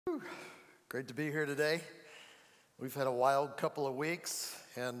Great to be here today. We've had a wild couple of weeks,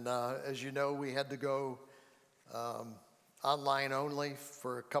 and as you know, we had to go online only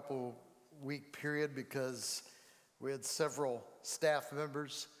for a couple week period because we had several staff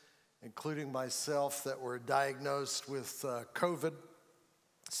members, including myself, that were diagnosed with COVID.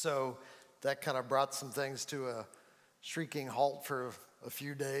 So that kind of brought some things to a shrieking halt for a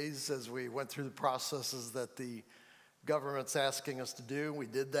few days as we went through the processes that the government's asking us to do. We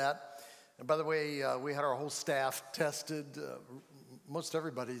did that. And by the way, we had our whole staff tested. Most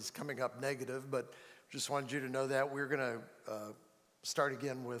everybody's coming up negative, but just wanted you to know that we're going to start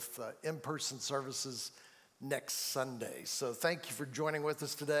again with in-person services next Sunday. So thank you for joining with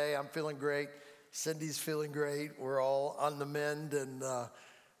us today. I'm feeling great. Cindy's feeling great. We're all on the mend and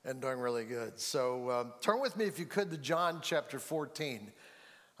doing really good. So turn with me, if you could, to John chapter 14.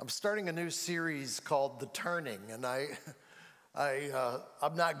 I'm starting a new series called The Turning, and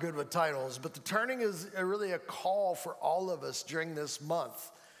I'm not good with titles, but The Turning is really a call for all of us during this month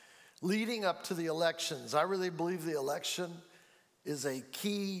leading up to the elections. I really believe the election is a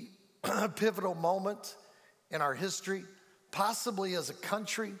key pivotal moment in our history, possibly as a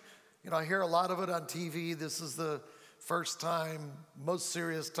country. You know, I hear a lot of it on TV. This is the first time, most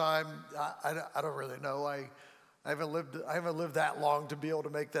serious time. I don't really know. I haven't lived that long to be able to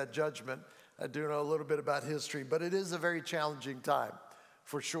make that judgment. I do know a little bit about history, but it is a very challenging time,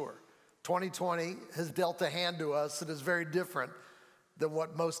 for sure. 2020 has dealt a hand to us that is very different than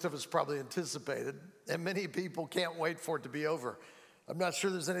what most of us probably anticipated, and many people can't wait for it to be over. I'm not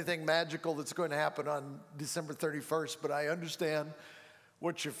sure there's anything magical that's going to happen on December 31st, but I understand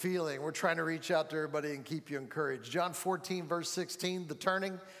what you're feeling. We're trying to reach out to everybody and keep you encouraged. John 14, verse 16, the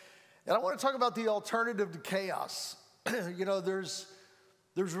turning. And I want to talk about the alternative to chaos. You know, there's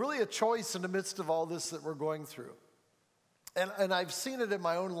really a choice in the midst of all this that we're going through. And I've seen it in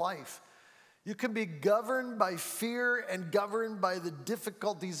my own life. You can be governed by fear and governed by the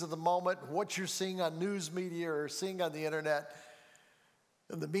difficulties of the moment, what you're seeing on news media or seeing on the internet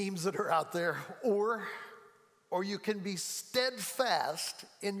and the memes that are out there, or you can be steadfast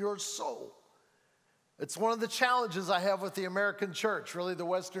in your soul. It's one of the challenges I have with the American church, really the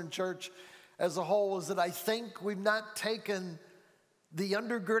Western church as a whole, is that I think we've not taken the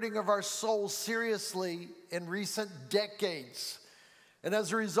undergirding of our soul seriously in recent decades. And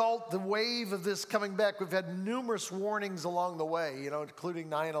as a result, the wave of this coming back, we've had numerous warnings along the way, you know, including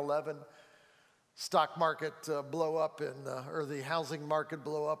 9/11, stock market blow up, or the housing market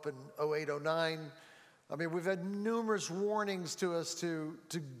blow up in 08, 09. I mean, we've had numerous warnings to us to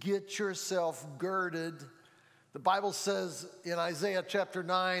get yourself girded. The Bible says in Isaiah chapter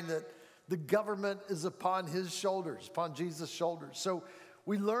 9 that the government is upon his shoulders, upon Jesus' shoulders. So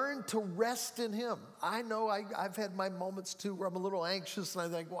we learn to rest in him. I know I've had my moments too where I'm a little anxious and I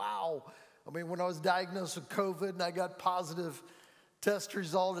think, wow. I mean, when I was diagnosed with COVID and I got positive test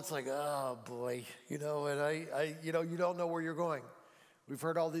result, it's like, oh boy, you know, and you don't know where you're going. We've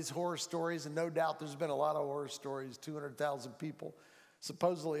heard all these horror stories, and no doubt there's been a lot of horror stories. 200,000 people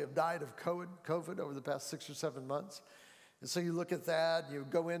supposedly have died of COVID over the past 6 or 7 months. And so you look at that, you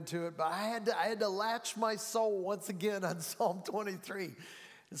go into it, but I had to latch my soul once again on Psalm 23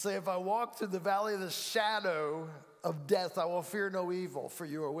 and say, if I walk through the valley of the shadow of death, I will fear no evil, for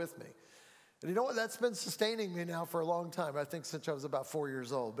you are with me. And you know what? That's been sustaining me now for a long time, I think since I was about 4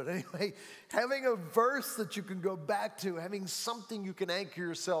 years old. But anyway, having a verse that you can go back to, having something you can anchor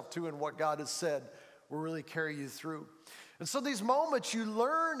yourself to in what God has said will really carry you through. And so these moments, you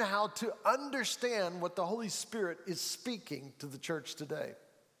learn how to understand what the Holy Spirit is speaking to the church today.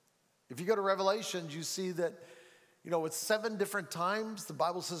 If you go to Revelations, you see that, you know, it's 7 different times, the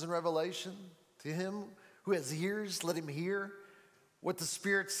Bible says in Revelation, to him who has ears, let him hear what the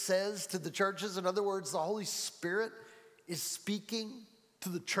Spirit says to the churches. In other words, the Holy Spirit is speaking to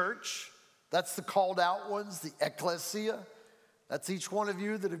the church. That's the called out ones, the ecclesia. That's each one of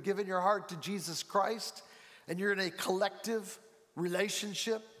you that have given your heart to Jesus Christ. And you're in a collective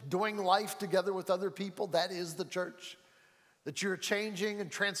relationship, doing life together with other people. That is the church. That you're changing and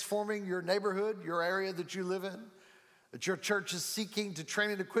transforming your neighborhood, your area that you live in. That your church is seeking to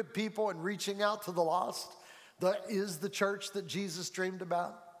train and equip people and reaching out to the lost. That is the church that Jesus dreamed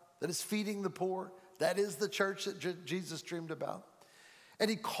about, that is feeding the poor. That is the church that Jesus dreamed about. And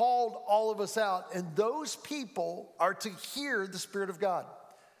he called all of us out, and those people are to hear the Spirit of God.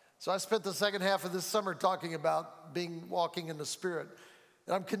 So I spent the second half of this summer talking about walking in the Spirit.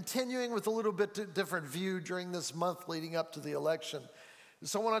 And I'm continuing with a little bit different view during this month leading up to the election. And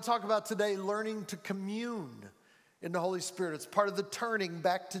so I want to talk about today learning to commune in the Holy Spirit. It's part of the turning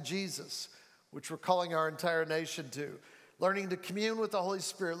back to Jesus, which we're calling our entire nation to. learning to commune with the Holy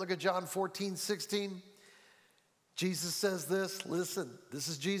Spirit. Look at John 14:16. Jesus says this, listen, this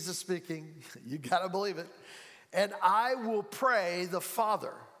is Jesus speaking. You got to believe it. And I will pray to the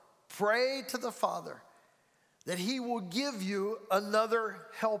Father, that he will give you another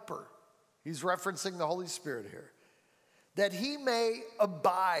helper. He's referencing the Holy Spirit here. That he may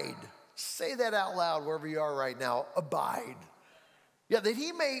abide. Say that out loud wherever you are right now. Abide. Yeah, that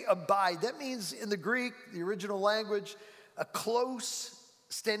he may abide. That means in the Greek, the original language,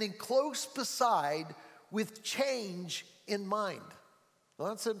 standing close beside with change in mind. Well,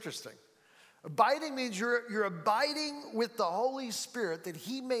 that's interesting. Abiding means you're abiding with the Holy Spirit, that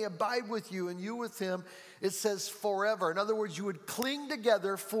he may abide with you and you with him. It says forever. In other words, you would cling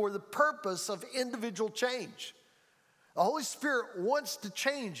together for the purpose of individual change. The Holy Spirit wants to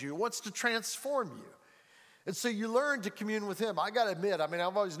change you, wants to transform you. And so you learn to commune with him. I got to admit,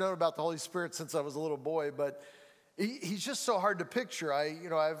 I've always known about the Holy Spirit since I was a little boy, but he's just so hard to picture. I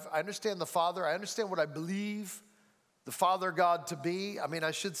understand the Father. I understand what I believe the Father God to be.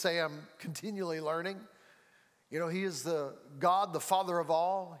 I should say I'm continually learning. He is the God, the Father of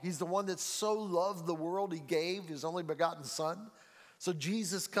all. He's the one that so loved the world, he gave his only begotten Son. So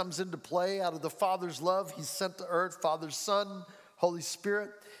Jesus comes into play out of the Father's love. He's sent to earth, Father, Son, Holy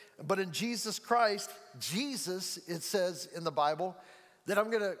Spirit. But in Jesus Christ, it says in the Bible, that I'm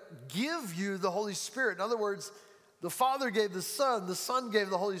going to give you the Holy Spirit. In other words, the Father gave the Son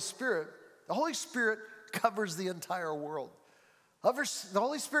gave the Holy Spirit. The Holy Spirit covers the entire world. The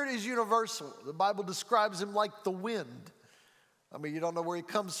Holy Spirit is universal. The Bible describes him like the wind. You don't know where he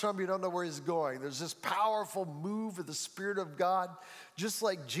comes from. You don't know where he's going. There's this powerful move of the Spirit of God. Just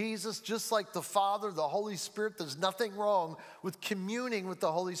like Jesus, just like the Father, the Holy Spirit, there's nothing wrong with communing with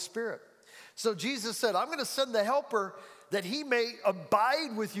the Holy Spirit. So Jesus said, I'm going to send the helper that he may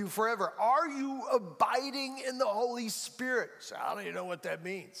abide with you forever. Are you abiding in the Holy Spirit? So I don't even know what that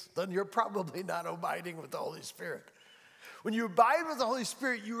means. Then you're probably not abiding with the Holy Spirit. When you abide with the Holy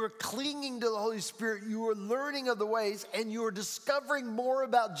Spirit, you are clinging to the Holy Spirit. You are learning of the ways, and you are discovering more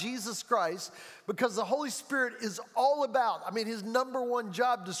about Jesus Christ, because the Holy Spirit is all about, his number one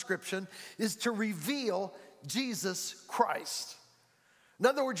job description is to reveal Jesus Christ. In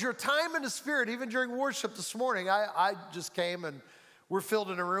other words, your time in the Spirit, even during worship this morning, I just came and we're filled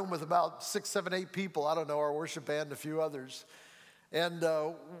in a room with about 6, 7, 8 people. I don't know, our worship band and a few others. And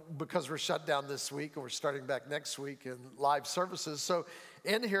because we're shut down this week and we're starting back next week in live services. So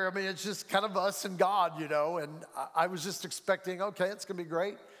in here, it's just kind of us and God, and I was just expecting, okay, it's going to be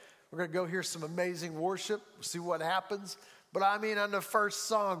great. We're going to go hear some amazing worship, see what happens. But on the first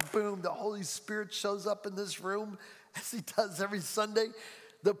song, boom, the Holy Spirit shows up in this room as he does every Sunday.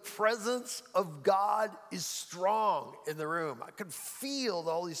 The presence of God is strong in the room. I could feel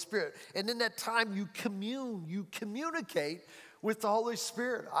the Holy Spirit. And in that time, you communicate with the Holy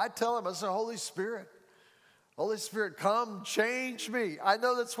Spirit. I tell him, I say, Holy Spirit, come change me. I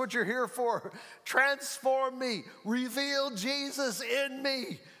know that's what you're here for. Transform me. Reveal Jesus in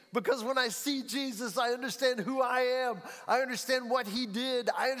me. Because when I see Jesus, I understand who I am. I understand what he did.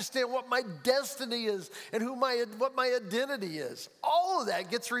 I understand what my destiny is and what my identity is. All of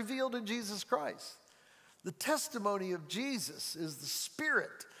that gets revealed in Jesus Christ. The testimony of Jesus is the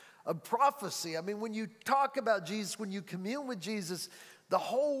spirit of prophecy. When you talk about Jesus, when you commune with Jesus, the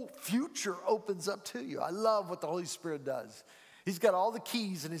whole future opens up to you. I love what the Holy Spirit does. He's got all the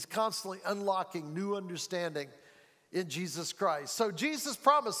keys and he's constantly unlocking new understanding in Jesus Christ. So Jesus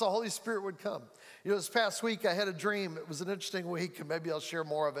promised the Holy Spirit would come. This past week I had a dream. It was an interesting week, and maybe I'll share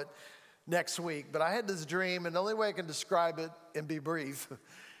more of it next week. But I had this dream, and the only way I can describe it and be brief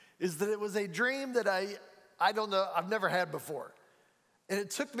is that it was a dream that I don't know, I've never had before. And it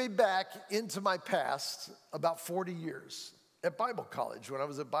took me back into my past about 40 years at Bible college when I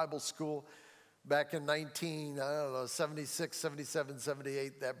was at Bible school back in 76, 77,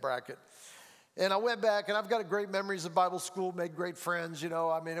 78, that bracket. And I went back, and I've got great memories of Bible school, made great friends,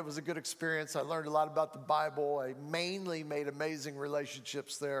 it was a good experience. I learned a lot about the Bible. I mainly made amazing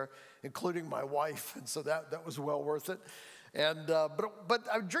relationships there, including my wife, and so that was well worth it. And but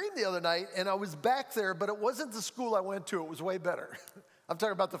I dreamed the other night, and I was back there, but it wasn't the school I went to. It was way better. I'm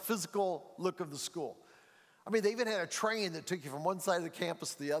talking about the physical look of the school. They even had a train that took you from one side of the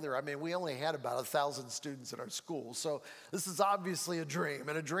campus to the other. We only had about 1,000 students at our school. So this is obviously a dream.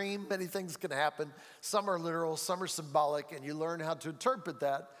 In a dream, many things can happen. Some are literal, some are symbolic, and you learn how to interpret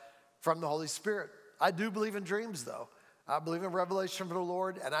that from the Holy Spirit. I do believe in dreams, though. I believe in revelation from the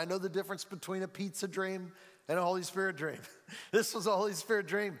Lord, and I know the difference between a pizza dream and a Holy Spirit dream. This was a Holy Spirit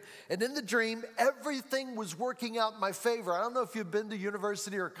dream. And in the dream, everything was working out in my favor. I don't know if you've been to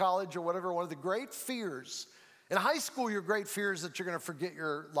university or college or whatever. One of the great fears In high school, your great fear is that you're going to forget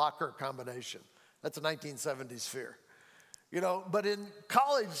your locker combination. That's a 1970s fear. But in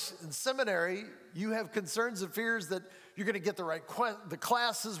college and seminary, you have concerns and fears that you're going to get the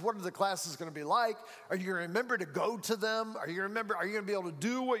classes. What are the classes going to be like? Are you going to remember to go to them? Are you going to be able to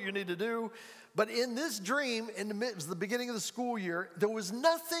do what you need to do? But in this dream, it was the beginning of the school year, there was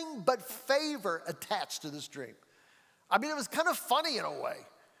nothing but favor attached to this dream. I mean, it was kind of funny in a way.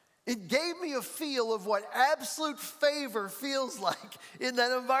 It gave me a feel of what absolute favor feels like in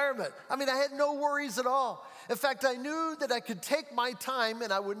that environment. I mean, I had no worries at all. In fact, I knew that I could take my time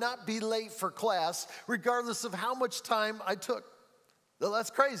and I would not be late for class, regardless of how much time I took. Well, that's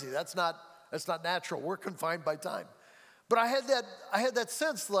crazy. That's not natural. We're confined by time. But I had that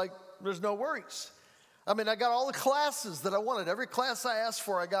sense like there's no worries. I mean, I got all the classes that I wanted. Every class I asked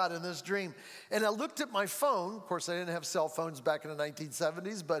for, I got in this dream. And I looked at my phone. Of course, I didn't have cell phones back in the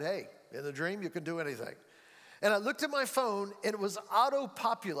 1970s, but hey, in the dream, you can do anything. And I looked at my phone, and it was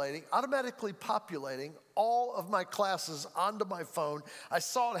automatically populating all of my classes onto my phone. I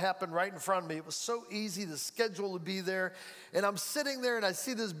saw it happen right in front of me. It was so easy. The schedule would be there. And I'm sitting there, and I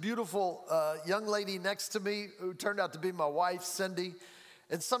see this beautiful young lady next to me who turned out to be my wife, Cindy.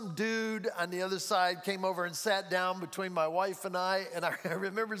 And some dude on the other side came over and sat down between my wife and I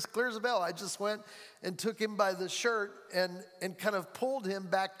remember as clear as a bell, I just went and took him by the shirt and kind of pulled him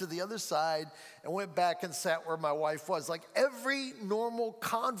back to the other side and went back and sat where my wife was. Like every normal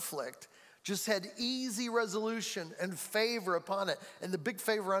conflict just had easy resolution and favor upon it. And the big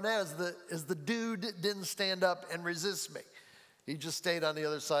favor on that is the dude didn't stand up and resist me. He just stayed on the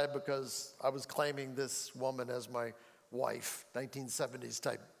other side because I was claiming this woman as my wife, 1970s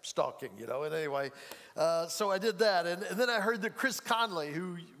type stalking, And anyway, so I did that. And then I heard that Chris Conley,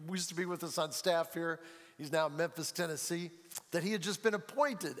 who used to be with us on staff here, he's now in Memphis, Tennessee, that he had just been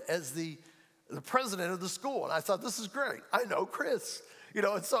appointed as the president of the school. And I thought, this is great. I know Chris.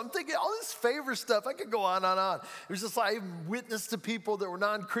 And so I'm thinking, all this favor stuff, I could go on and on. It was just like I witnessed to people that were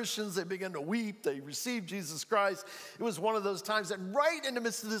non-Christians. They began to weep. They received Jesus Christ. It was one of those times. And right in the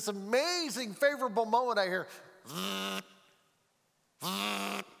midst of this amazing, favorable moment, I hear,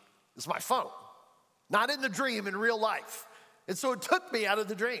 it's my phone. Not in the dream, in real life. And so it took me out of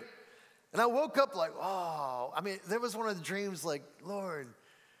the dream. And I woke up like, oh, I mean, there was one of the dreams like, Lord,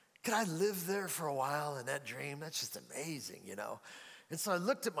 could I live there for a while in that dream? That's just amazing, And so I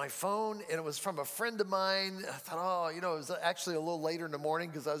looked at my phone, and it was from a friend of mine. I thought, it was actually a little later in the morning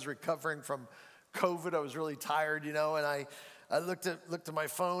because I was recovering from COVID. I was really tired, And I looked at my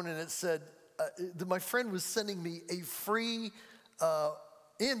phone, and it said, my friend was sending me a free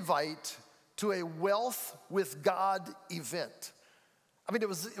invite to a Wealth with God event. I mean,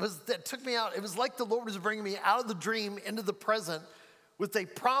 that took me out. It was like the Lord was bringing me out of the dream into the present with a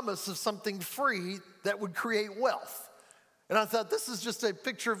promise of something free that would create wealth. And I thought, this is just a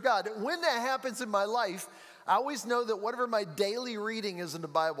picture of God. When that happens in my life, I always know that whatever my daily reading is in the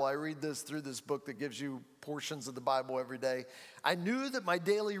Bible, I read this through this book that gives you portions of the Bible every day. I knew that my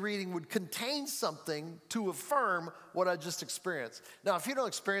daily reading would contain something to affirm what I just experienced. Now, if you don't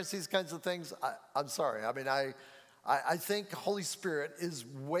experience these kinds of things, I'm sorry. I mean, I think Holy Spirit is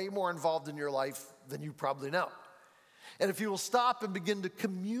way more involved in your life than you probably know. And if you will stop and begin to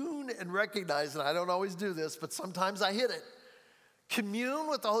commune and recognize, and I don't always do this, but sometimes I hit it, commune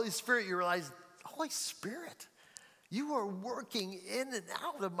with the Holy Spirit, you realize, Holy Spirit, you are working in and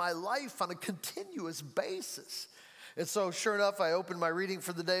out of my life on a continuous basis. And so sure enough, I opened my reading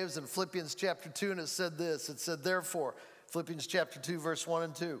for the day. It was in Philippians chapter 2, and it said this. It said, therefore, Philippians chapter 2, verse 1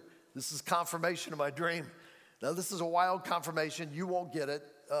 and 2. This is confirmation of my dream. Now, this is a wild confirmation. You won't get it.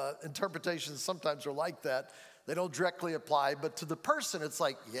 Interpretations sometimes are like that. They don't directly apply, but to the person, it's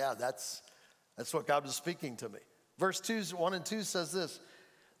like, yeah, that's what God was speaking to me. Verse 1 and 2 says this.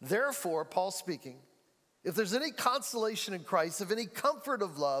 Therefore, Paul speaking, if there's any consolation in Christ, if any comfort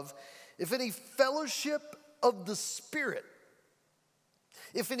of love, if any fellowship of the Spirit,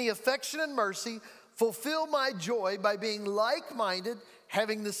 if any affection and mercy, fulfill my joy by being like-minded,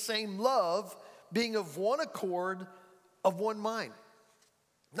 having the same love, being of one accord, of one mind.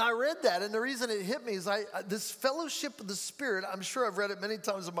 Now, I read that, and the reason it hit me is this fellowship of the Spirit, I'm sure I've read it many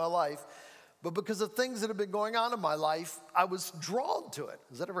times in my life, but because of things that have been going on in my life, I was drawn to it.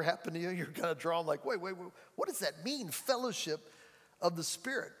 Has that ever happened to you? You're kind of drawn like, wait, what does that mean, fellowship of the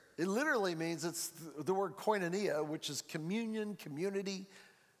Spirit? It literally means it's the word koinonia, which is communion, community,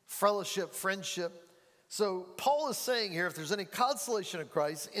 fellowship, friendship. So Paul is saying here, if there's any consolation in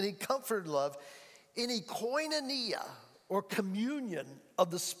Christ, any comfort and love, any koinonia or communion of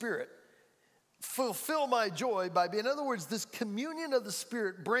the Spirit, fulfill my joy by being, in other words, this communion of the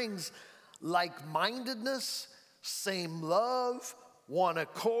Spirit brings like-mindedness, same love, one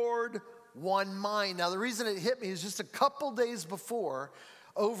accord, one mind. Now, the reason it hit me is just a couple days before,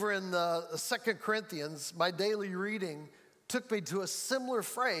 over in the 2 Corinthians, my daily reading took me to a similar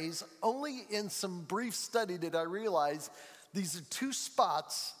phrase. Only in some brief study did I realize these are two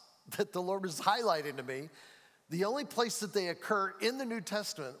spots that the Lord was highlighting to me. The only place that they occur in the New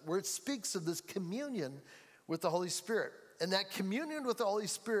Testament where it speaks of this communion with the Holy Spirit. And that communion with the Holy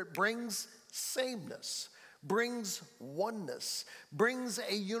Spirit brings sameness, brings oneness, brings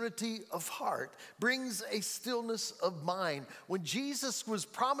a unity of heart, brings a stillness of mind. When Jesus was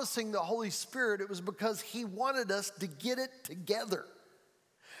promising the Holy Spirit, it was because he wanted us to get it together.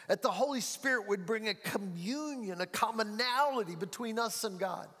 That the Holy Spirit would bring a communion, a commonality between us and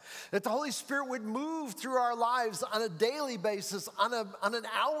God. That the Holy Spirit would move through our lives on a daily basis, on an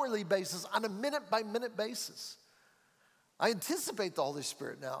hourly basis, on a minute-by-minute basis. I anticipate the Holy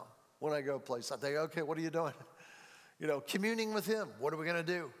Spirit now. When I go place, I think, okay, what are you doing? Communing with him. What are we going to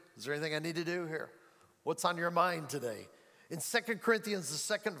do? Is there anything I need to do here? What's on your mind today? In 2 Corinthians, the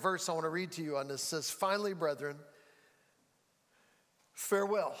second verse I want to read to you on this says, finally, brethren,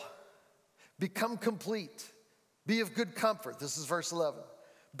 farewell. Become complete. Be of good comfort. This is verse 11.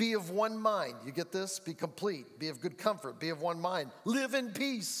 Be of one mind. You get this? Be complete. Be of good comfort. Be of one mind. Live in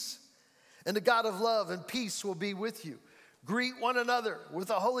peace. And the God of love and peace will be with you. Greet one another with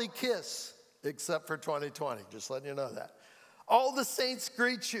a holy kiss, except for 2020. Just letting you know that. All the saints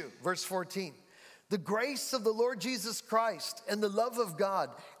greet you. Verse 14. The grace of the Lord Jesus Christ and the love of God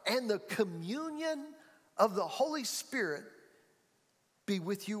and the communion of the Holy Spirit be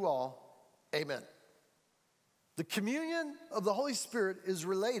with you all. Amen. The communion of the Holy Spirit is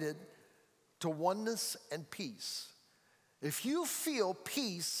related to oneness and peace. If you feel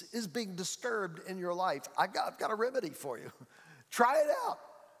peace is being disturbed in your life, I've got a remedy for you. Try it out.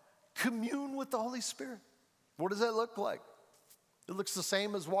 Commune with the Holy Spirit. What does that look like? It looks the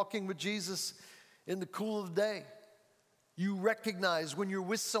same as walking with Jesus in the cool of the day. You recognize when you're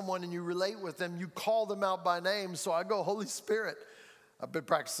with someone and you relate with them, you call them out by name. So I go, Holy Spirit. I've been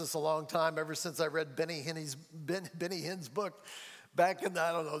practicing this a long time, ever since I read Benny Hinn's book back in the,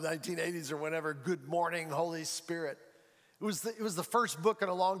 1980s or whenever, Good Morning, Holy Spirit. It was the first book in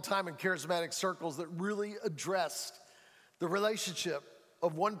a long time in charismatic circles that really addressed the relationship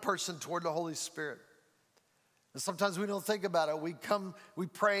of one person toward the Holy Spirit. And sometimes we don't think about it. We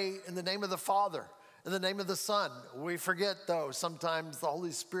pray in the name of the Father, in the name of the Son. We forget, though, sometimes the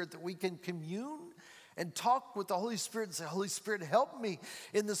Holy Spirit, that we can commune and talk with the Holy Spirit and say, Holy Spirit, help me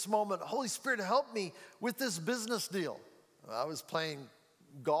in this moment. Holy Spirit, help me with this business deal. I was playing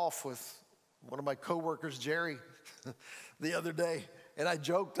golf with one of my coworkers, Jerry, the other day, and I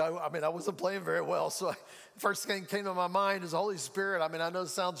joked. I wasn't playing very well, so first thing came to my mind is Holy Spirit. I know it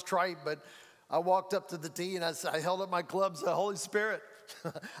sounds trite, but I walked up to the tee and I held up my club and said, Holy Spirit,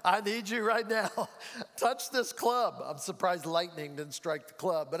 I need you right now. Touch this club. I'm surprised lightning didn't strike the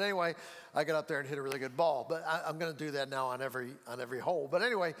club. But anyway, I got up there and hit a really good ball. But I'm going to do that now on every hole. But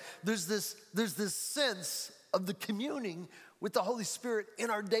anyway, there's this sense of the communing with the Holy Spirit in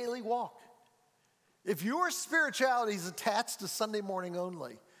our daily walk. If your spirituality is attached to Sunday morning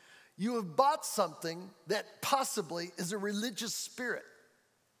only, you have bought something that possibly is a religious spirit.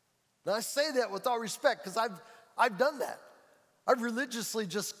 Now, I say that with all respect because I've done that. I've religiously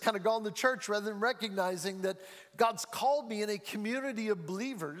just kind of gone to church rather than recognizing that God's called me in a community of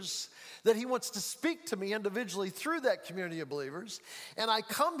believers, that he wants to speak to me individually through that community of believers. And I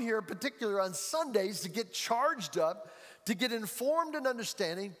come here, particularly on Sundays, to get charged up, to get informed and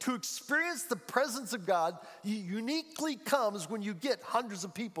understanding, to experience the presence of God uniquely comes when you get hundreds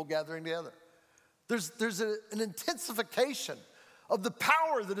of people gathering together. There's an intensification of the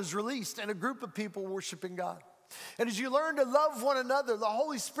power that is released in a group of people worshiping God. And as you learn to love one another, the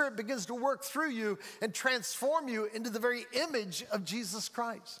Holy Spirit begins to work through you and transform you into the very image of Jesus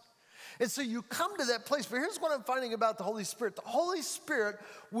Christ. And so you come to that place. But here's what I'm finding about the Holy Spirit. The Holy Spirit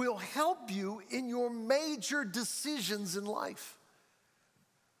will help you in your major decisions in life.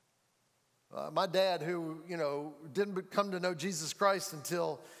 My dad, who, didn't come to know Jesus Christ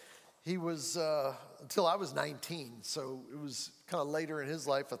until I was 19. So it was kind of later in his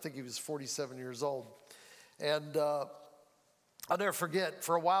life. I think he was 47 years old. And I'll never forget,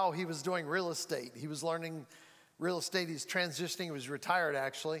 for a while he was doing real estate. He was learning real estate. He's transitioning. He was retired,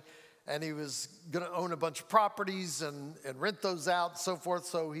 actually. And he was going to own a bunch of properties and rent those out and so forth.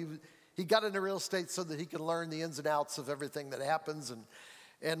 So he got into real estate so that he could learn the ins and outs of everything that happens.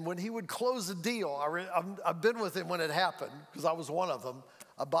 And when he would close a deal, I've been with him when it happened because I was one of them.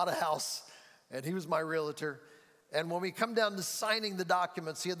 I bought a house and he was my realtor. And when we come down to signing the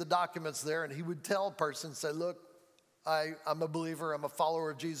documents, he had the documents there, and he would tell a person, say, look, I'm a believer. I'm a follower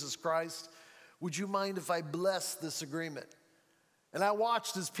of Jesus Christ. Would you mind if I bless this agreement? And I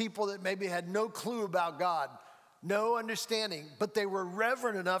watched as people that maybe had no clue about God, no understanding, but they were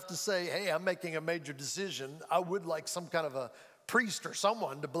reverent enough to say, hey, I'm making a major decision. I would like some kind of a priest or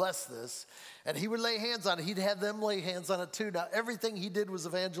someone to bless this. And he would lay hands on it. He'd have them lay hands on it too. Now, everything he did was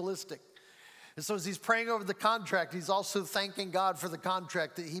evangelistic. And so as he's praying over the contract, he's also thanking God for the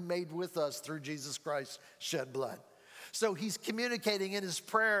contract that he made with us through Jesus Christ's shed blood. So he's communicating in his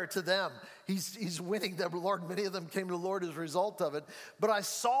prayer to them. He's winning them, Lord. Many of them came to the Lord as a result of it. But I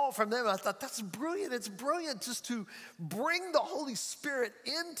saw from them, I thought, that's brilliant. It's brilliant just to bring the Holy Spirit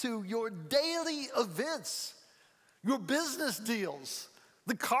into your daily events, your business deals,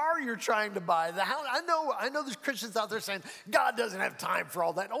 the car you're trying to buy, the house. I know there's Christians out there saying, God doesn't have time for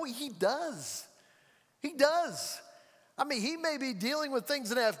all that. Oh, he does. He does. I mean, he may be dealing with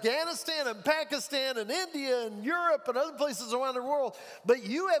things in Afghanistan and Pakistan and India and Europe and other places around the world, but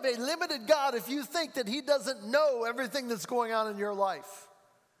you have a limited God if you think that he doesn't know everything that's going on in your life.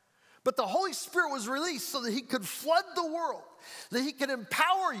 But the Holy Spirit was released so that he could flood the world, that he could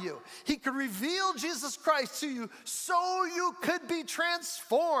empower you, he could reveal Jesus Christ to you so you could be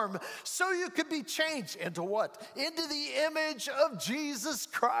transformed, so you could be changed into what? Into the image of Jesus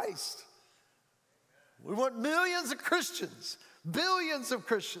Christ. We want millions of Christians, billions of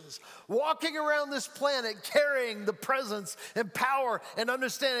Christians walking around this planet carrying the presence and power and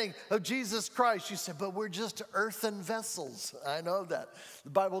understanding of Jesus Christ. You say, but we're just earthen vessels. I know that. The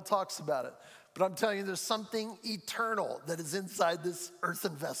Bible talks about it. But I'm telling you, there's something eternal that is inside this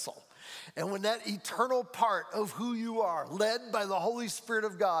earthen vessel. And when that eternal part of who you are, led by the Holy Spirit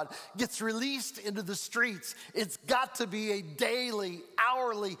of God, gets released into the streets, it's got to be a daily,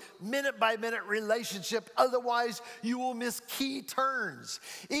 hourly, minute-by-minute relationship. Otherwise, you will miss key turns.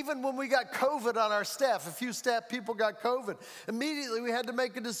 Even when we got COVID on our staff, a few staff people got COVID. Immediately, we had to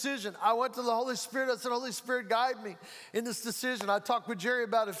make a decision. I went to the Holy Spirit. I said, Holy Spirit, guide me in this decision. I talked with Jerry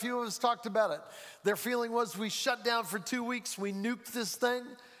about it. A few of us talked about it. Their feeling was we shut down for 2 weeks. We nuked this thing.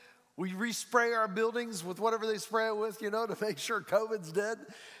 We respray our buildings with whatever they spray it with, to make sure COVID's dead.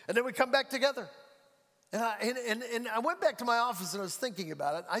 And then we come back together. And I went back to my office and I was thinking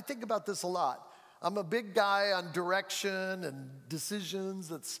about it. I think about this a lot. I'm a big guy on direction and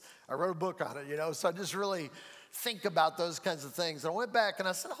decisions. I wrote a book on it, so I just really think about those kinds of things. And I went back and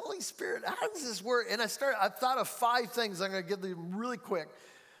I said, Holy Spirit, how does this work? And I thought of 5 things. I'm going to give them really quick.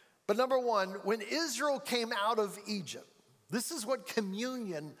 But number 1, when Israel came out of Egypt, this is what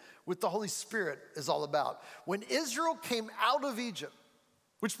communion with the Holy Spirit is all about. When Israel came out of Egypt,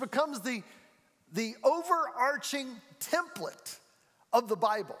 which becomes the overarching template of the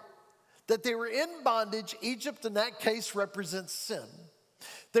Bible, that they were in bondage. Egypt in that case represents sin.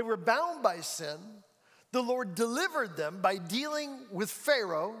 They were bound by sin. The Lord delivered them by dealing with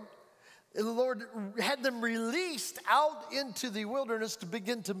Pharaoh. And the Lord had them released out into the wilderness to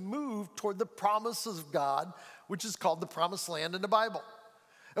begin to move toward the promises of God, which is called the Promised Land in the Bible.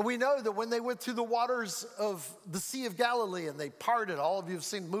 And we know that when they went through the waters of the Sea of Galilee and they parted, all of you have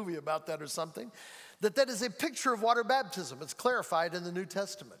seen a movie about that or something, that is a picture of water baptism. It's clarified in the New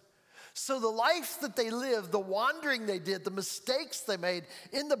Testament. So the life that they lived, the wandering they did, the mistakes they made,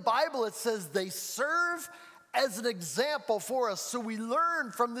 in the Bible it says they serve as an example for us. So we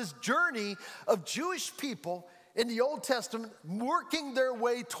learn from this journey of Jewish people in the Old Testament working their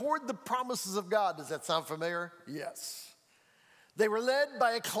way toward the promises of God. Does that sound familiar? Yes. They were led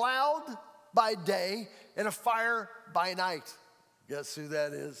by a cloud by day and a fire by night. Guess who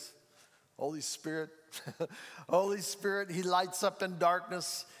that is? Holy Spirit. Holy Spirit, he lights up in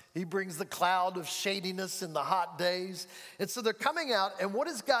darkness. He brings the cloud of shadiness in the hot days. And so they're coming out, and what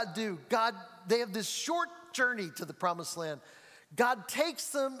does God do? They have this short journey to the promised land. God takes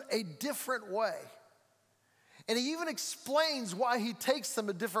them a different way. And he even explains why he takes them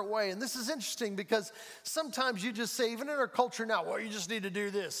a different way. And this is interesting because sometimes you just say, even in our culture now, well, you just need to do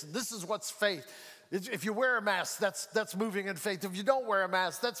this. And this is what's faith. If you wear a mask, that's moving in faith. If you don't wear a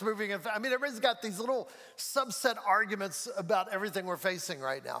mask, that's moving in faith. I mean, everybody's got these little subset arguments about everything we're facing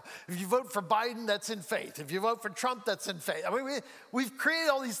right now. If you vote for Biden, that's in faith. If you vote for Trump, that's in faith. I mean, we've created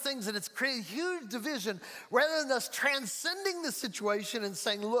all these things, and it's created huge division rather than us transcending the situation and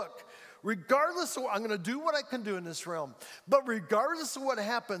saying, look, regardless of, I'm going to do what I can do in this realm, but regardless of what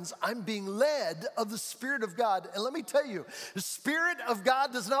happens, I'm being led of the Spirit of God. And let me tell you, the Spirit of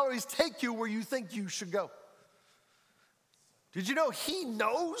God does not always take you where you think you should go. Did you know he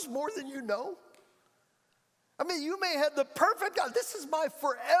knows more than you know? I mean, you may have the perfect God. This is my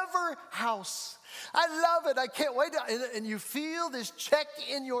forever house. I love it. I can't wait. And you feel this check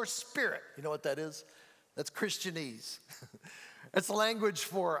in your spirit. You know what that is? That's Christianese. It's language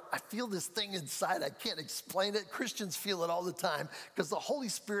for, I feel this thing inside, I can't explain it. Christians feel it all the time because the Holy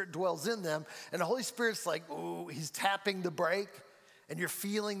Spirit dwells in them. And the Holy Spirit's like, ooh, he's tapping the brake, and you're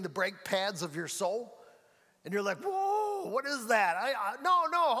feeling the brake pads of your soul. And you're like, whoa, what is that? No,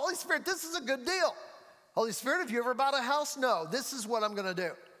 Holy Spirit, this is a good deal. Holy Spirit, have you ever bought a house? No, this is what I'm gonna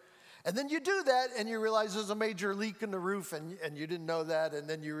do. And then you do that, and you realize there's a major leak in the roof, and you didn't know that, and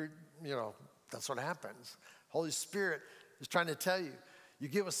then that's what happens. Holy Spirit is trying to tell you. You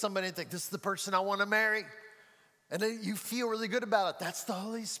get with somebody and think, this is the person I want to marry. And then you feel really good about it. That's the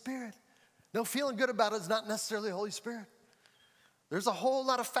Holy Spirit. No, feeling good about it is not necessarily the Holy Spirit. There's a whole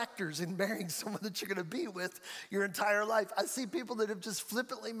lot of factors in marrying someone that you're going to be with your entire life. I see people that have just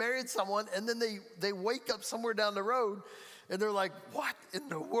flippantly married someone, and then they wake up somewhere down the road, and they're like, what in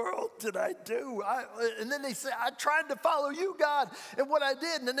the world did I do? And then they say, I tried to follow you, God, and what I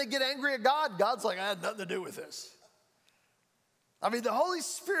did. And then they get angry at God. God's like, I had nothing to do with this. I mean, the Holy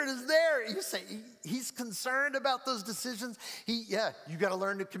Spirit is there. You say, he's concerned about those decisions. You got to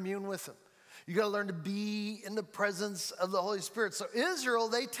learn to commune with him. You got to learn to be in the presence of the Holy Spirit. So Israel,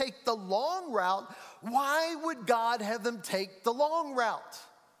 they take the long route. Why would God have them take the long route?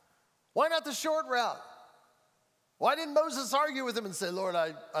 Why not the short route? Why didn't Moses argue with him and say, Lord,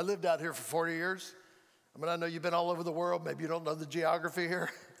 I lived out here for 40 years. I mean, I know you've been all over the world. Maybe you don't know the geography here.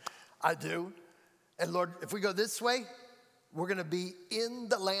 I do. And Lord, if we go this way, we're going to be in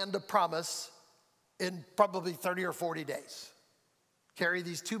the land of promise in probably 30 or 40 days. Carry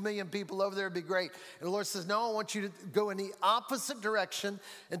these 2 million people over there, it'd be great. And the Lord says, no, I want you to go in the opposite direction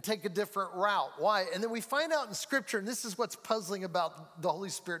and take a different route. Why? And then we find out in Scripture, and this is what's puzzling about the Holy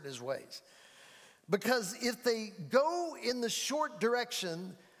Spirit and his ways. Because if they go in the short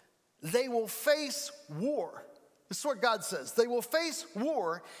direction, they will face war. This is what God says. They will face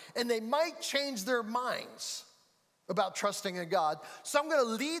war, and they might change their minds about trusting in God. So I'm going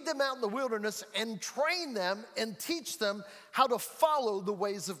to lead them out in the wilderness and train them and teach them how to follow the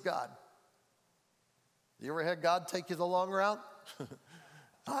ways of God. You ever had God take you the long route?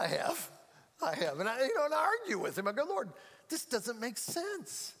 I have. And I argue with him. I go, Lord, this doesn't make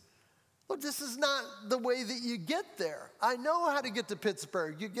sense. Lord, this is not the way that you get there. I know how to get to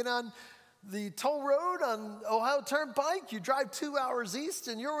Pittsburgh. You get on the toll road on Ohio Turnpike, you drive 2 hours east,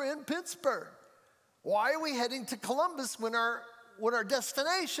 and you're in Pittsburgh. Why are we heading to Columbus when our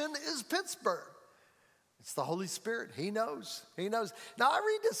destination is Pittsburgh? It's the Holy Spirit. He knows. He knows. Now, I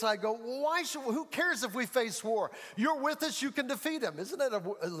read this and I go, well, who cares if we face war? You're with us, you can defeat him. Isn't that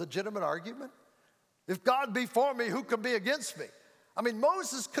a legitimate argument? If God be for me, who can be against me? I mean,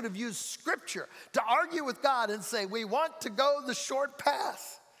 Moses could have used Scripture to argue with God and say, we want to go the short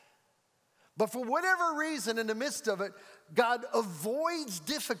path. But for whatever reason, in the midst of it, God avoids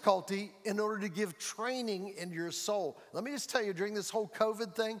difficulty in order to give training in your soul. Let me just tell you, during this whole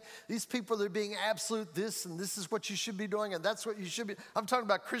COVID thing, these people are being absolute this, and this is what you should be doing, and that's what you should be. I'm talking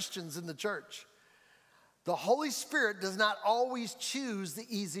about Christians in the church. The Holy Spirit does not always choose the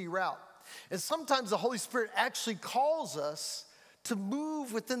easy route. And sometimes the Holy Spirit actually calls us to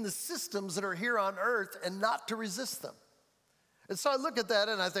move within the systems that are here on earth and not to resist them. And so I look at that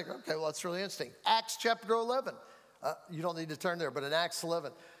and I think, okay, well, that's really interesting. Acts chapter 11. You don't need to turn there, but in Acts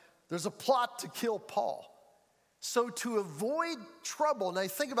 11, there's a plot to kill Paul. So to avoid trouble, and I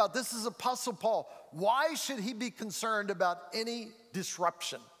think about this is Apostle Paul, why should he be concerned about any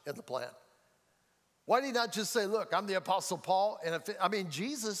disruption in the plan? Why did he not just say, look, I'm the Apostle Paul, and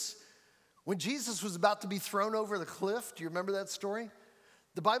Jesus, when Jesus was about to be thrown over the cliff, do you remember that story?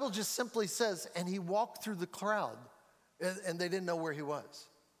 The Bible just simply says, and he walked through the crowd, and they didn't know where he was.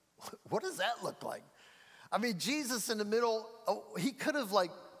 What does that look like? I mean, Jesus in the middle, he could have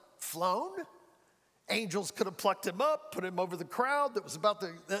flown. Angels could have plucked him up, put him over the crowd that was about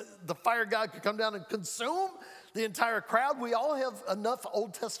the fire god could come down and consume the entire crowd. We all have enough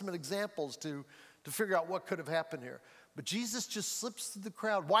Old Testament examples to figure out what could have happened here. But Jesus just slips through the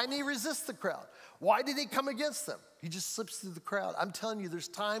crowd. Why didn't he resist the crowd? Why did he come against them? He just slips through the crowd. I'm telling you, there's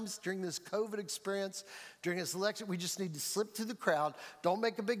times during this COVID experience, during this election, we just need to slip through the crowd. Don't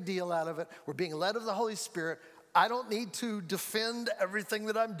make a big deal out of it. We're being led of the Holy Spirit. I don't need to defend everything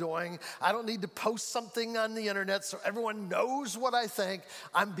that I'm doing. I don't need to post something on the internet so everyone knows what I think.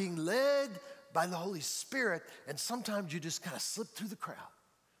 I'm being led by the Holy Spirit, and sometimes you just kind of slip through the crowd.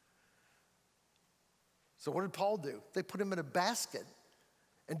 So what did Paul do? They put him in a basket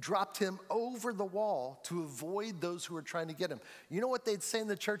and dropped him over the wall to avoid those who were trying to get him. You know what they'd say in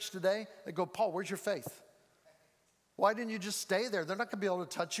the church today? They'd go, Paul, where's your faith? Why didn't you just stay there? They're not going to be able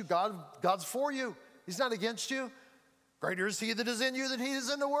to touch you. God's for you. He's not against you. Greater is he that is in you than he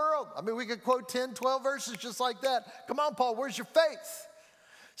is in the world. I mean, we could quote 10, 12 verses just like that. Come on, Paul, where's your faith?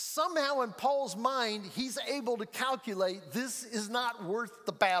 Somehow in Paul's mind, he's able to calculate this is not worth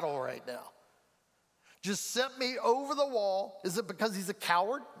the battle right now. Just set me over the wall. Is it because he's a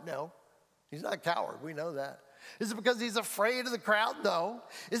coward? No, he's not a coward. We know that. Is it because he's afraid of the crowd? No.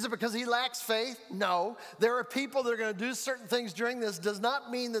 Is it because he lacks faith? No. There are people that are going to do certain things during this. Does not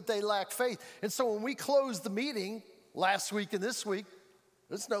mean that they lack faith. And so when we close the meeting last week and this week,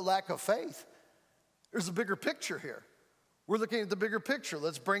 there's no lack of faith. There's a bigger picture here. We're looking at the bigger picture.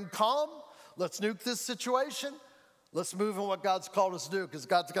 Let's bring calm. Let's nuke this situation. Let's move in what God's called us to do, because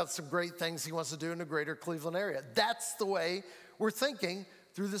God's got some great things he wants to do in the greater Cleveland area. That's the way we're thinking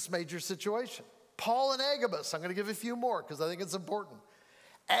through this major situation. Paul and Agabus, I'm going to give a few more because I think it's important.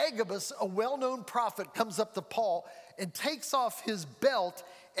 Agabus, a well-known prophet, comes up to Paul and takes off his belt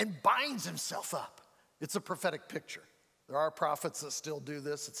and binds himself up. It's a prophetic picture. There are prophets that still do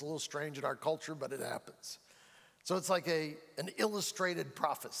this. It's a little strange in our culture, but it happens. So it's like an illustrated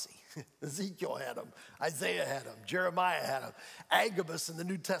prophecy. Ezekiel had them. Isaiah had them. Jeremiah had them. Agabus in the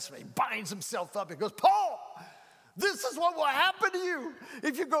New Testament, he binds himself up and goes, Paul, this is what will happen to you.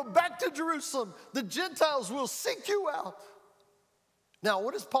 If you go back to Jerusalem, the Gentiles will seek you out. Now,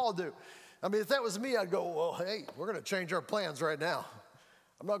 what does Paul do? I mean, if that was me, I'd go, well, hey, we're going to change our plans right now.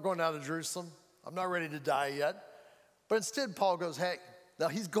 I'm not going down to Jerusalem. I'm not ready to die yet. But instead, Paul goes, hey, now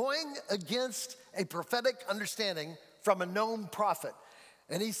he's going against a prophetic understanding from a known prophet.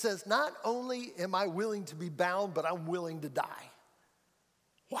 And he says, not only am I willing to be bound, but I'm willing to die.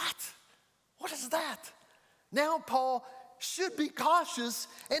 What? What is that? Now Paul should be cautious,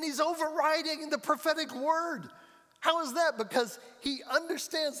 and he's overriding the prophetic word. How is that? Because he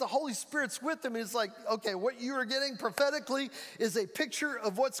understands the Holy Spirit's with him. He's like, okay, what you are getting prophetically is a picture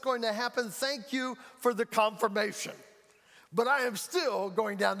of what's going to happen. Thank you for the confirmation. But I am still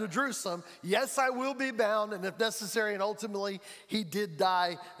going down to Jerusalem. Yes, I will be bound, and if necessary, and ultimately, he did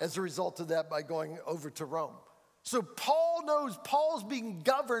die as a result of that by going over to Rome. So Paul knows Paul's being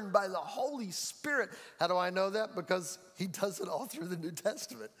governed by the Holy Spirit. How do I know that? Because he does it all through the New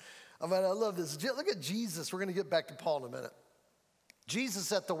Testament. I mean, I love this. Look at Jesus. We're going to get back to Paul in a minute.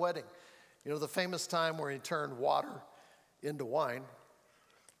 Jesus at the wedding. You know, the famous time where he turned water into wine.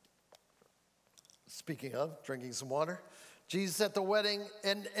 Speaking of, drinking some water. Jesus at the wedding,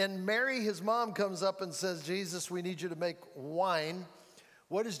 and Mary, his mom, comes up and says, Jesus, we need you to make wine.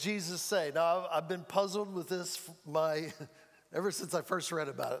 What does Jesus say? Now, I've been puzzled with this ever since I first read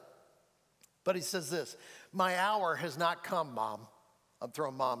about it. But he says this, my hour has not come, Mom. I'm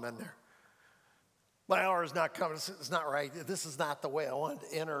throwing Mom in there. My hour has not come. It's not right. This is not the way I want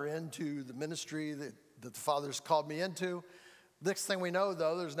to enter into the ministry that the Father's called me into. Next thing we know,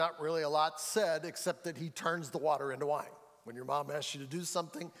 though, there's not really a lot said except that he turns the water into wine. When your mom asks you to do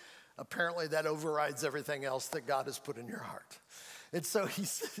something, apparently that overrides everything else that God has put in your heart. And so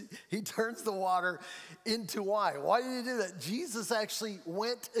he turns the water into wine. Why did he do that? Jesus actually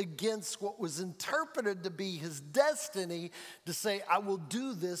went against what was interpreted to be his destiny to say, I will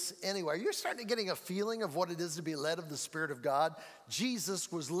do this anyway. You're starting to getting a feeling of what it is to be led of the Spirit of God.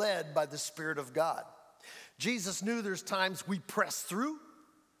 Jesus was led by the Spirit of God. Jesus knew there's times we press through,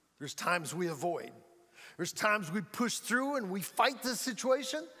 there's times we avoid. There's times we push through and we fight this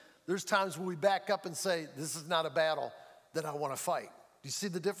situation. There's times when we back up and say, this is not a battle that I want to fight. Do you see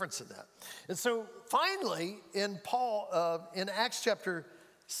the difference in that? And so finally, in Acts chapter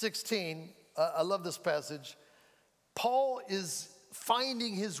 16, I love this passage. Paul is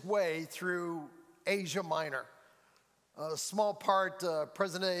finding his way through Asia Minor. A small part,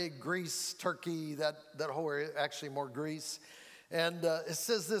 present-day Greece, Turkey, that whole area, actually more Greece. And it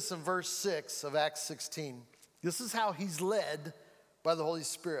says this in verse 6 of Acts 16. This is how he's led by the Holy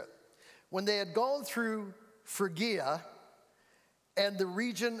Spirit. When they had gone through Phrygia and the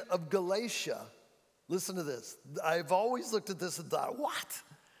region of Galatia, listen to this. I've always looked at this and thought, what?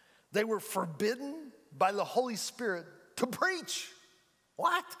 They were forbidden by the Holy Spirit to preach.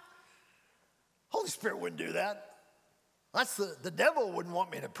 What? Holy Spirit wouldn't do that. That's the devil wouldn't want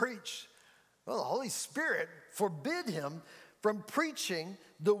me to preach. Well, the Holy Spirit forbid him from preaching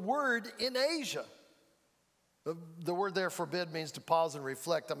the word in Asia. The word there, forbid, means to pause and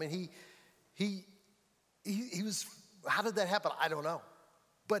reflect. I mean, he was, how did that happen? I don't know.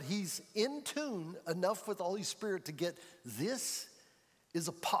 But he's in tune enough with the Holy Spirit to get, this is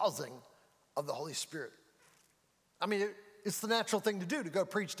a pausing of the Holy Spirit. I mean, it's the natural thing to do, to go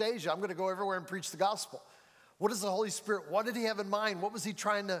preach to Asia. I'm going to go everywhere and preach the gospel. What is the Holy Spirit? What did he have in mind? What was he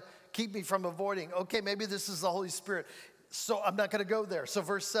trying to keep me from avoiding? Okay, maybe this is the Holy Spirit. So I'm not going to go there. So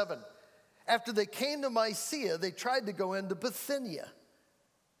verse 7, After they came to Mysia, they tried to go into Bithynia.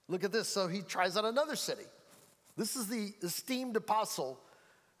 Look at this. So he tries out another city. This is the esteemed apostle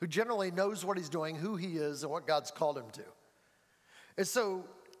who generally knows what he's doing, who he is, and what God's called him to. And so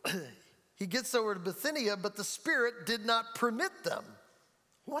he gets over to Bithynia, but the Spirit did not permit them.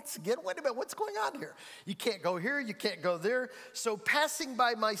 Once again, wait a minute, what's going on here? You can't go here, you can't go there. So passing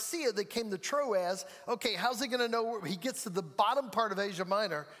by Mysia, they came to Troas. Okay, how's he going to know where he gets to the bottom part of Asia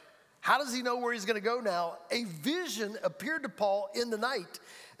Minor? How does he know where he's going to go now? A vision appeared to Paul in the night,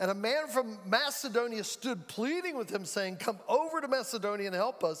 and a man from Macedonia stood pleading with him, saying, come over to Macedonia and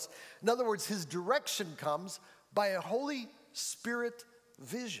help us. In other words, his direction comes by a Holy Spirit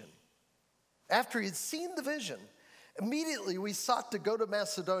vision. After he had seen the vision, immediately we sought to go to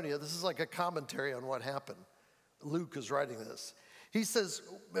Macedonia. This is like a commentary on what happened. Luke is writing this. He says,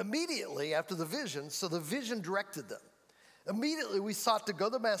 immediately after the vision, so the vision directed them. Immediately we sought to go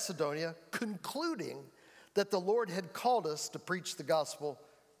to Macedonia, concluding that the Lord had called us to preach the gospel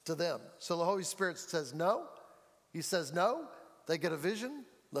to them. So the Holy Spirit says no. He says no. They get a vision.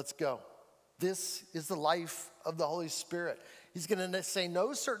 Let's go. This is the life of the Holy Spirit. He's going to say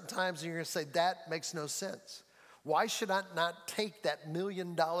no certain times, and you're going to say, that makes no sense. Why should I not take that $1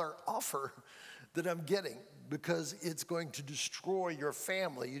 million offer that I'm getting? Because it's going to destroy your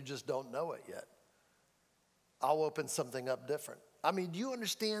family. You just don't know it yet. I'll open something up different. I mean, do you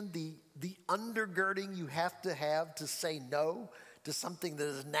understand the undergirding you have to say no to something that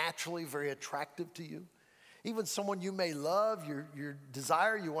is naturally very attractive to you? Even someone you may love, your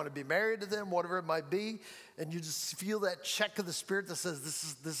desire, you want to be married to them, whatever it might be, and you just feel that check of the Spirit that says,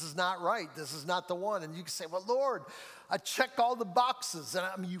 this is not right, this is not the one. And you can say, well, Lord, I check all the boxes. And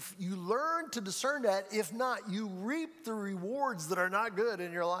I mean, you learn to discern that. If not, you reap the rewards that are not good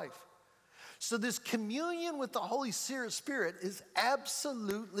in your life. So this communion with the Holy Spirit is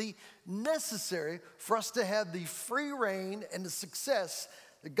absolutely necessary for us to have the free reign and the success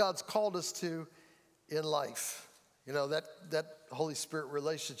that God's called us to in life. You know, that Holy Spirit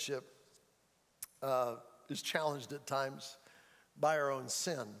relationship is challenged at times by our own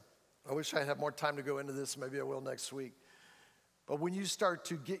sin. I wish I had more time to go into this. Maybe I will next week. But when you start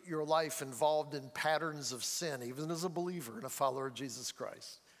to get your life involved in patterns of sin, even as a believer and a follower of Jesus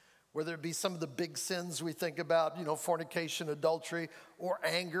Christ, whether it be some of the big sins we think about, you know, fornication, adultery, or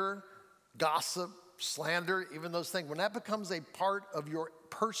anger, gossip, slander, even those things, when that becomes a part of your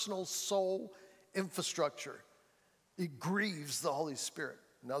personal soul infrastructure, it grieves the Holy Spirit.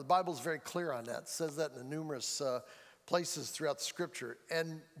 Now, the Bible is very clear on that. It says that in numerous places throughout the Scripture.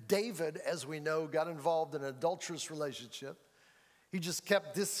 And David, as we know, got involved in an adulterous relationship. He just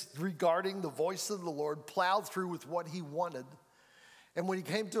kept disregarding the voice of the Lord, plowed through with what he wanted. And when he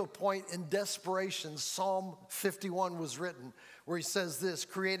came to a point in desperation, Psalm 51 was written, where he says this,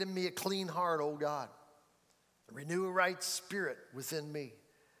 create in me a clean heart, O God, and renew a right spirit within me.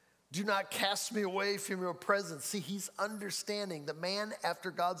 Do not cast me away from your presence. See, he's understanding. The man after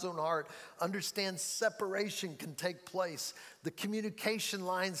God's own heart understands separation can take place. The communication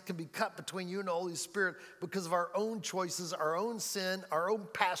lines can be cut between you and the Holy Spirit because of our own choices, our own sin, our own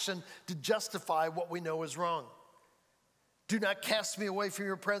passion to justify what we know is wrong. Do not cast me away from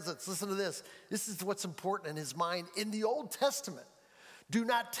your presence. Listen to this. This is what's important in his mind. In the Old Testament, do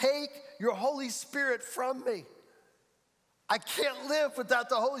not take your Holy Spirit from me. I can't live without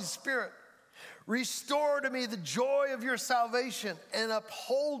the Holy Spirit. Restore to me the joy of your salvation and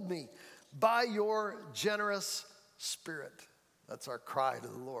uphold me by your generous spirit. That's our cry to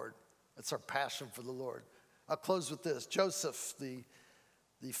the Lord. That's our passion for the Lord. I'll close with this. Joseph, the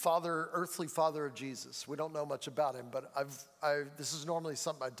father, earthly father of Jesus. We don't know much about him, but this is normally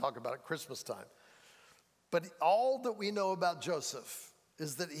something I'd talk about at Christmas time. But all that we know about Joseph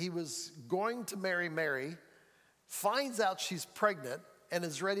is that he was going to marry Mary, finds out she's pregnant, and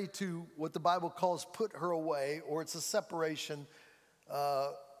is ready to, what the Bible calls, put her away, or it's a separation,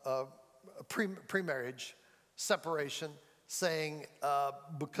 pre-marriage separation, saying,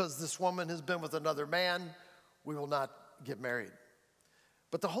 because this woman has been with another man, we will not get married.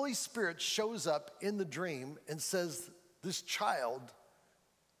 But the Holy Spirit shows up in the dream and says, this child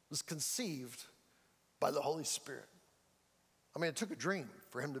was conceived by the Holy Spirit. I mean, it took a dream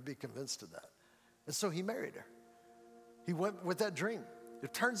for him to be convinced of that. And so he married her. He went with that dream.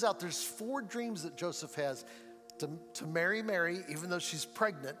 It turns out there's 4 dreams that Joseph has to marry Mary, even though she's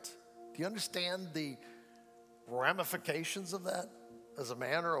pregnant. Do you understand the ramifications of that? As a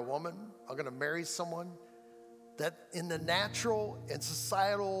man or a woman, I'm going to marry someone that in the natural and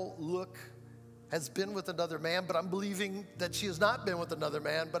societal look has been with another man, but I'm believing that she has not been with another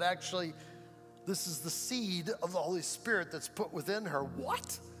man, but actually this is the seed of the Holy Spirit that's put within her.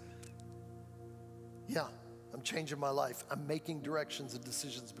 What? Yeah, I'm changing my life. I'm making directions and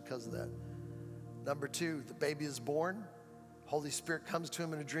decisions because of that. Number 2, the baby is born. Holy Spirit comes to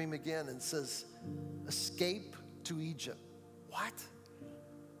him in a dream again and says, escape to Egypt. What?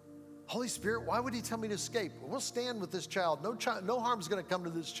 Holy Spirit, why would he tell me to escape? We'll stand with this child. No harm's going to come to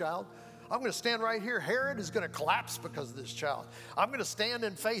this child. I'm going to stand right here. Herod is going to collapse because of this child. I'm going to stand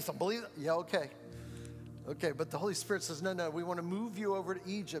in faith and believe. Yeah, okay. Okay, but the Holy Spirit says, no, we want to move you over to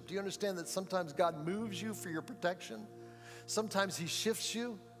Egypt. Do you understand that sometimes God moves you for your protection? Sometimes he shifts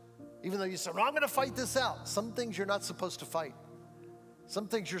you, even though you say, well, I'm going to fight this out. Some things you're not supposed to fight. Some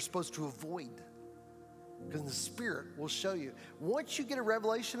things you're supposed to avoid. Because the Spirit will show you. Once you get a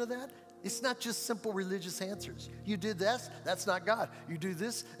revelation of that, it's not just simple religious answers. You did this, that's not God. You do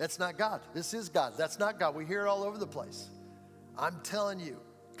this, that's not God. This is God, that's not God. We hear it all over the place. I'm telling you,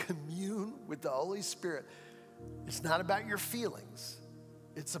 commune with the Holy Spirit. It's not about your feelings.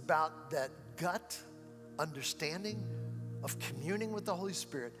 It's about that gut understanding of communing with the Holy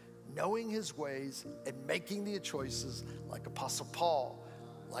Spirit, knowing his ways, and making the choices like Apostle Paul,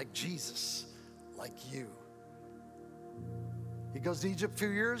 like Jesus, like you. He goes to Egypt a few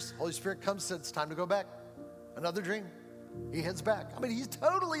years. Holy Spirit comes, says it's time to go back. Another dream. He heads back. I mean, he's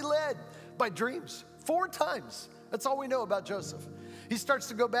totally led by dreams 4 times. That's all we know about Joseph. He starts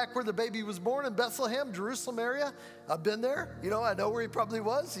to go back where the baby was born in Bethlehem, Jerusalem area. I've been there. You know, I know where he probably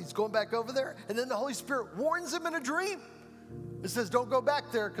was. He's going back over there. And then the Holy Spirit warns him in a dream. It says, don't go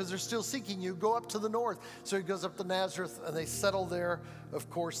back there because they're still seeking you. Go up to the north. So he goes up to Nazareth, and they settle there, of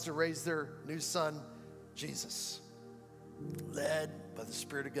course, to raise their new son, Jesus. Led by the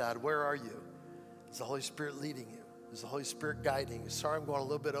Spirit of God. Where are you? Is the Holy Spirit leading you? Is the Holy Spirit guiding you? Sorry, I'm going a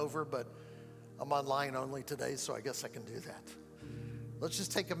little bit over, but I'm online only today, so I guess I can do that. Let's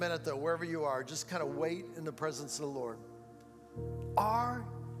just take a minute, though, wherever you are. Just kind of wait in the presence of the Lord. Are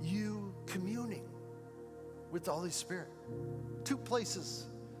you communing with the Holy Spirit? 2 places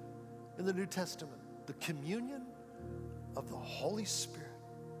in the New Testament. The communion of the Holy Spirit.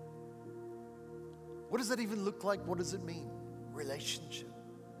 What does that even look like? What does it mean? Relationship,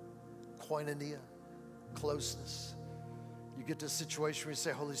 koinonia, closeness. You get to a situation where you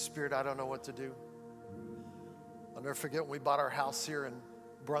say, Holy Spirit, I don't know what to do. I'll never forget when we bought our house here in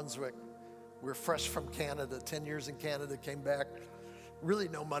Brunswick. We were fresh from Canada, 10 years in Canada, came back. Really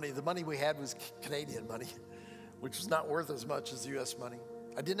no money. The money we had was Canadian money, which was not worth as much as the U.S. money.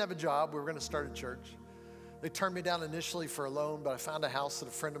 I didn't have a job. We were going to start a church. They turned me down initially for a loan, but I found a house that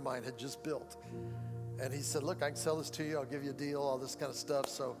a friend of mine had just built. And he said, look, I can sell this to you. I'll give you a deal, all this kind of stuff.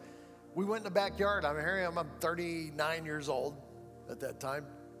 So we went in the backyard. I mean, here I am. I'm 39 years old at that time,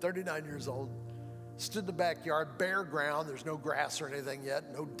 39 years old. Stood in the backyard, bare ground. There's no grass or anything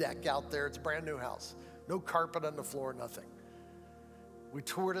yet, no deck out there. It's a brand new house. No carpet on the floor, nothing. We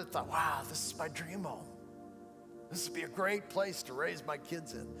toured it, thought, wow, this is my dream home. This would be a great place to raise my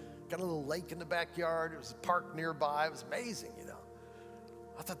kids in. Got a little lake in the backyard. There was a park nearby. It was amazing, you know.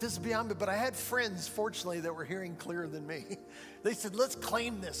 I thought this is beyond me, but I had friends, fortunately, that were hearing clearer than me. They said, let's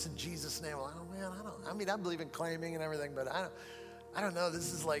claim this in Jesus' name. Well, oh man, I believe in claiming and everything, but I don't know.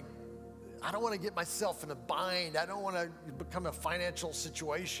 This is like, I don't want to get myself in a bind. I don't want to become a financial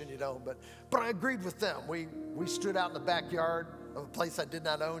situation, you know, but I agreed with them. We stood out in the backyard of a place I did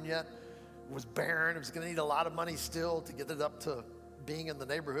not own yet. It was barren. It was going to need a lot of money still to get it up to being in the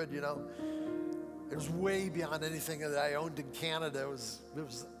neighborhood, you know. It was way beyond anything that I owned in Canada. It was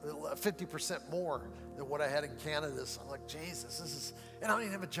 50% more than what I had in Canada. So I'm like, Jesus, this is, and I don't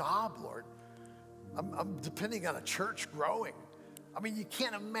even have a job, Lord. I'm depending on a church growing. I mean, you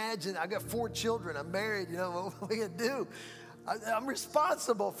can't imagine. I got 4 children. I'm married. You know, what are we going to do? I'm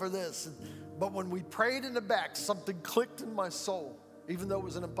responsible for this. But when we prayed in the back, something clicked in my soul, even though it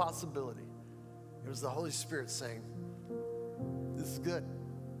was an impossibility. It was the Holy Spirit saying, this is good.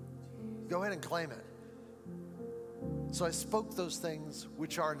 Go ahead and claim it. So I spoke those things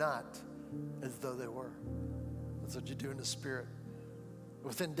which are not as though they were. That's what you do in the Spirit.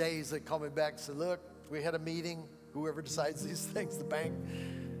 Within days, they called me back and said, look, we had a meeting. Whoever decides these things, the bank,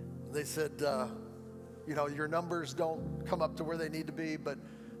 they said, you know, your numbers don't come up to where they need to be, but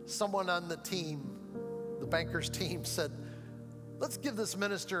someone on the team, the banker's team, said, let's give this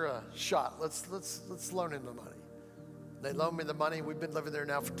minister a shot. Let's loan him the money. They loaned me the money. We've been living there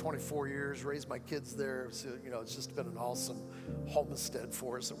now for 24 years, raised my kids there. So, you know, it's just been an awesome homestead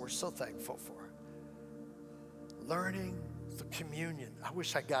for us, and we're so thankful for it. Learning the communion. I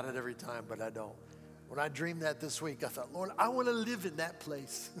wish I got it every time, but I don't. When I dreamed that this week, I thought, Lord, I want to live in that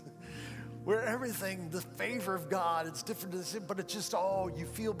place where everything, the favor of God, it's different, but it's just all you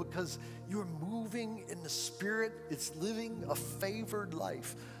feel because you're moving in the Spirit. It's living a favored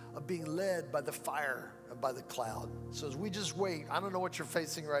life, of being led by the fire and by the cloud. So as we just wait, I don't know what you're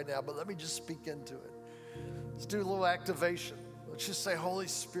facing right now, but let me just speak into it. Let's do a little activation. Let's just say, Holy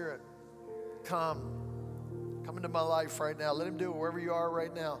Spirit, come into my life right now. Let him do it wherever you are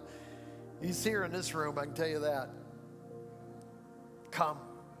right now. He's here in this room, I can tell you that. Come,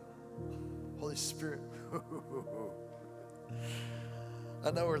 Holy Spirit.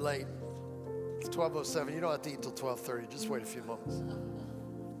 I know we're late. It's 12:07. You don't have to eat till 12:30. Just wait a few moments.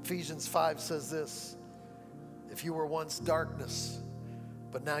 Ephesians 5 says this: if you were once darkness,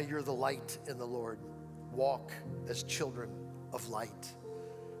 but now you're the light in the Lord, walk as children of light.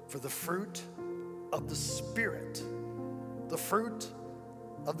 For the fruit of the Spirit, the fruit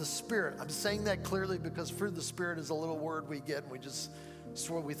of the Spirit. I'm saying that clearly because fruit of the Spirit is a little word we get and we just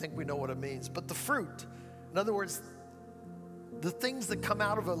sort of we think we know what it means. But the fruit, in other words, the things that come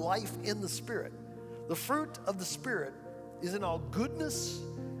out of a life in the Spirit. The fruit of the Spirit is in all goodness,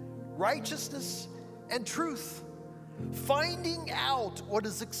 righteousness, and truth. Finding out what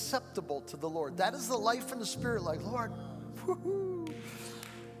is acceptable to the Lord. That is the life in the Spirit. Like, Lord, woo-hoo.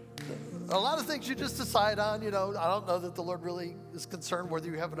 A lot of things you just decide on, I don't know that the Lord really is concerned whether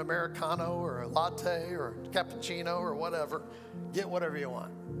you have an Americano or a latte or a cappuccino or whatever. Get whatever you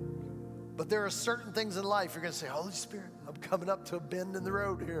want. But there are certain things in life you're going to say, Holy Spirit, I'm coming up to a bend in the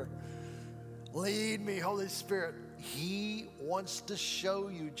road here. Lead me, Holy Spirit. He wants to show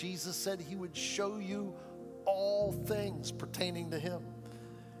you. Jesus said he would show you all things pertaining to him.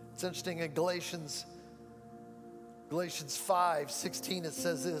 It's interesting in Galatians 5:16, it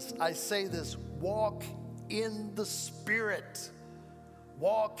says this: I say this, walk in the Spirit.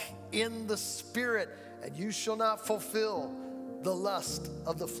 Walk in the Spirit, and you shall not fulfill the lust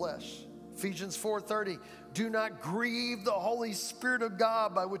of the flesh. Ephesians 4:30, do not grieve the Holy Spirit of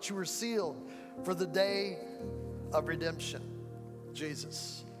God by which you were sealed for the day of redemption.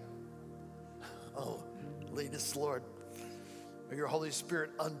 Jesus. Oh, lead us, Lord. May your Holy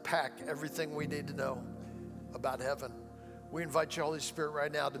Spirit unpack everything we need to know about heaven. We invite you, Holy Spirit,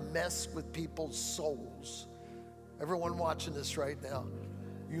 right now to mess with people's souls. Everyone watching this right now,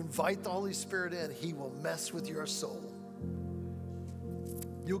 you invite the Holy Spirit in, he will mess with your soul.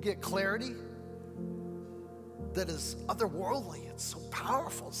 You'll get clarity that is otherworldly. It's so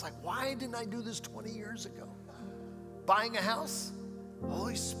powerful. It's like, why didn't I do this 20 years ago? Buying a house,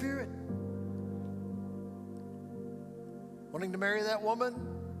 Holy Spirit. Wanting to marry that woman,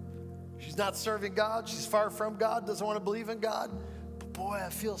 she's not serving God. She's far from God, doesn't want to believe in God. But boy, I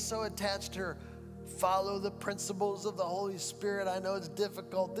feel so attached to her. Follow the principles of the Holy Spirit. I know it's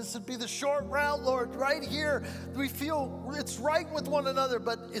difficult. This would be the short route, Lord, right here. We feel it's right with one another,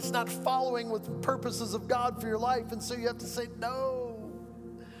 but it's not following with purposes of God for your life. And so you have to say, no,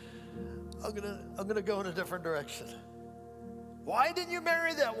 I'm gonna go in a different direction. Why didn't you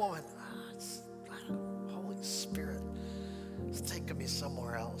marry that woman? Holy Spirit, it's taking me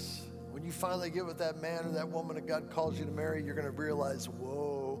somewhere else. When you finally get with that man or that woman that God calls you to marry, you're going to realize,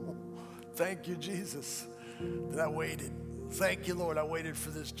 whoa, thank you, Jesus, that I waited. Thank you, Lord, I waited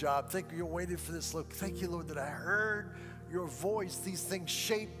for this job. Thank you, I waited for this look. Thank you, Lord, that I heard your voice. These things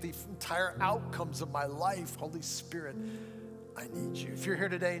shape the entire outcomes of my life. Holy Spirit, I need you. If you're here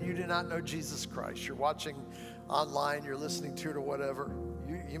today and you do not know Jesus Christ, you're watching online, you're listening to it or whatever,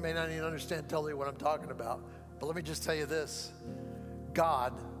 you may not even understand totally what I'm talking about. But let me just tell you this.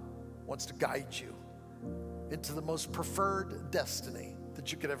 God wants to guide you into the most preferred destiny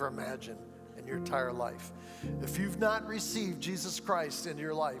that you could ever imagine in your entire life. If you've not received Jesus Christ into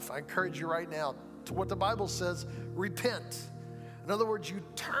your life, I encourage you right now to what the Bible says, repent. In other words, you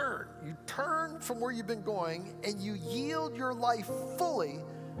turn from where you've been going and you yield your life fully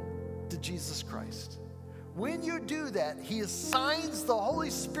to Jesus Christ. When you do that, he assigns the Holy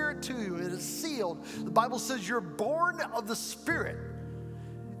Spirit to you. It is sealed. The Bible says you're born of the Spirit.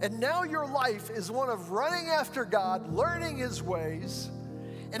 And now your life is one of running after God, learning his ways,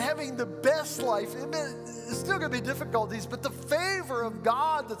 and having the best life. It's still going to be difficulties, but the favor of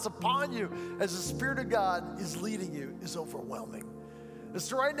God that's upon you as the Spirit of God is leading you is overwhelming. And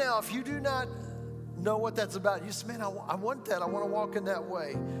so right now, if you do not know what that's about, you say, man, I want that. I want to walk in that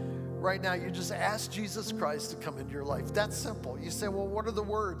way. Right now, you just ask Jesus Christ to come into your life. That's simple. You say, well, what are the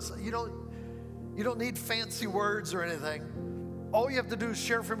words? You don't need fancy words or anything. All you have to do is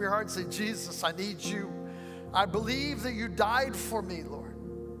share from your heart and say, Jesus, I need you. I believe that you died for me, Lord.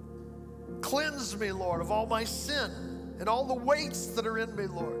 Cleanse me, Lord, of all my sin and all the weights that are in me,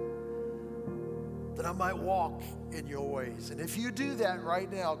 Lord, that I might walk in your ways. And if you do that right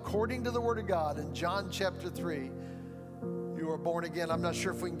now, according to the Word of God in John chapter 3, you are born again. I'm not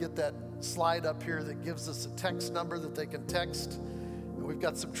sure if we can get that slide up here that gives us a text number that they can text And we've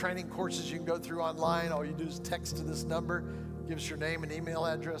got some training courses you can go through online. All you do is text to this number, give us your name and email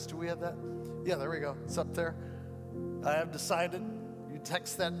address. Do we have that? Yeah, there we go. It's up there. I have decided. You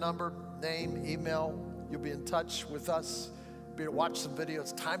text that number, name, email. You'll be in touch with us. Be able to watch some videos.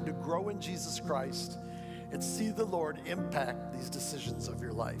 It's time to grow in Jesus Christ and see the Lord impact these decisions of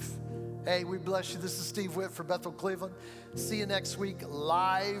your life. Hey, we bless you. This is Steve Witt for Bethel Cleveland. See you next week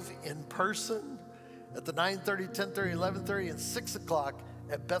live in person at the 9:30, 10:30, 11:30, and 6 o'clock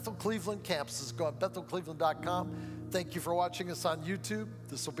at Bethel Cleveland campuses. Go on bethelcleveland.com. Thank you for watching us on YouTube.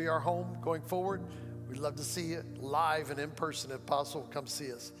 This will be our home going forward. We'd love to see you live and in person if possible. Come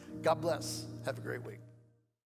see us. God bless. Have a great week.